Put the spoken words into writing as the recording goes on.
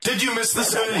Did you miss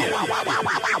this earlier?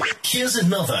 Here's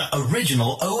another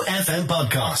original OFM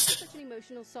podcast. Such an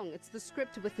emotional song. It's the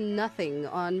script with nothing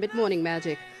on Mid-Morning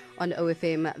Magic on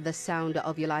OFM, the sound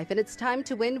of your life. And it's time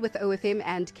to win with OFM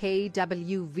and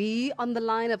KWV. On the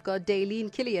line, I've got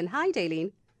Daylene Killian. Hi,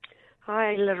 Daylene.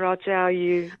 Hi, Larocha, how are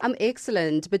you? I'm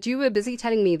excellent, but you were busy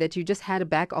telling me that you just had a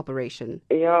back operation.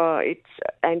 Yeah, it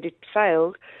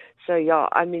failed. So, yeah,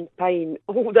 I'm in pain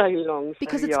all day long.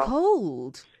 Because it's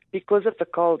cold. Because of the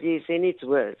cold, yes, and it's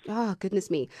worse. Oh, goodness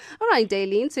me. All right,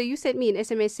 Daylene, so you sent me an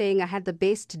SMS saying I had the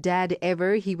best dad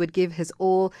ever. He would give his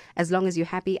all as long as you're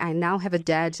happy. I now have a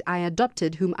dad I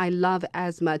adopted whom I love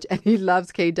as much, and he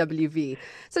loves KWV.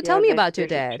 So tell me about your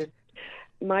dad.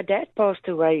 True. My dad passed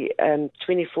away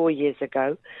 24 years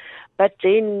ago, but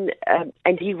then,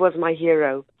 and he was my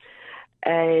hero.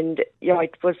 And, yeah,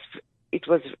 it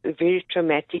was very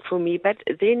traumatic for me, but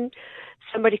then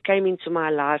somebody came into my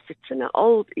life.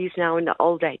 He's now in the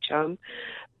old age home,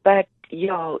 but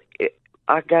yeah,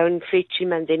 I go and fetch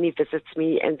him, and then he visits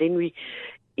me, and then we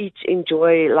each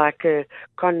enjoy like a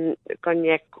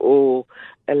cognac or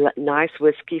a nice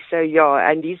whiskey. So yeah,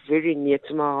 and he's very near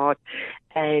to my heart,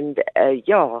 and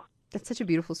yeah. That's such a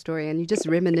beautiful story, and you just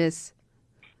reminisce.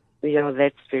 Yeah,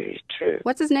 that's very true.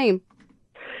 What's his name?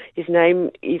 His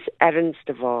name is Aaron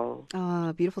Staval.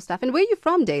 Oh, beautiful stuff. And where are you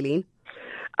from, Daylene?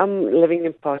 I'm living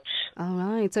in Potch. All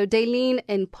right. So, Daylene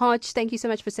in Potch, thank you so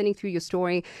much for sending through your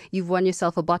story. You've won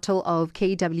yourself a bottle of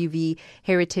KWV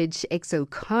Heritage XO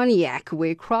Cognac,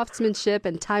 where craftsmanship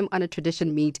and time-honored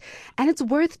tradition meet. And it's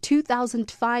worth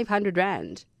 2,500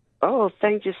 Rand. Oh,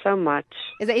 thank you so much.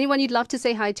 Is there anyone you'd love to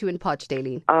say hi to in Potch,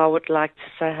 Daylene? I would like to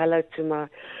say hello to my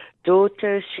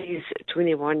daughter. She's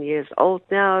 21 years old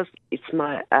now. It's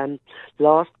my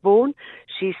last born.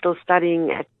 She's still studying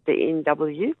at the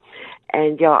NW.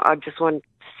 And yeah, I just want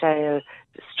to say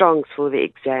strongs for the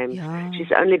exam. Yeah.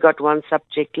 She's only got one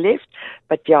subject left,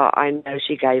 but yeah, I know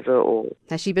she gave her all.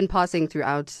 Has she been passing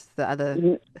throughout the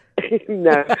other?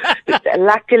 No,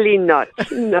 luckily not.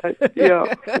 No,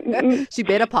 yeah. She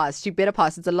better pass.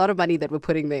 It's a lot of money that we're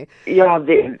putting there. Yeah,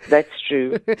 that's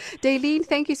true. Daylene,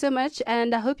 thank you so much,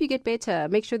 and I hope you get better.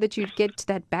 Make sure that you get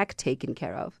that back taken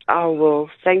care of. I will.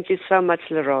 Thank you so much,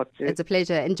 Larocha. It's a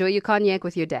pleasure. Enjoy your cognac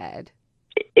with your dad.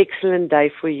 Excellent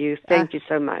day for you. Thank you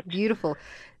so much. Beautiful.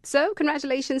 So,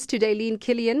 congratulations to Daylene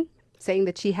Killian, saying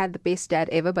that she had the best dad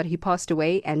ever, but he passed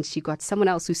away and she got someone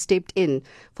else who stepped in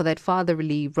for that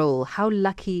fatherly role. How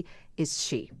lucky is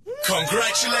she?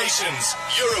 Congratulations!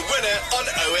 You're a winner on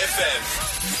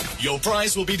OFM. Your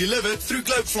prize will be delivered through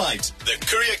Globe Flight, the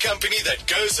courier company that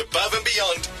goes above and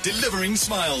beyond, delivering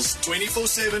smiles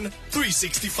 24/7,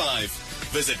 365.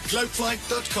 Visit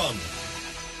globeflight.com.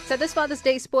 So this Father's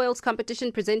Day Spoils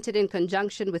competition presented in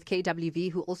conjunction with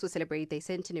KWV, who also celebrate their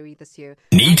centenary this year.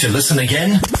 Need to listen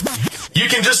again? You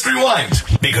can just rewind,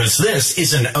 because this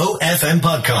is an OFM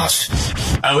podcast.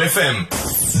 OFM,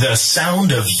 the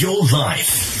sound of your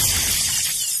life.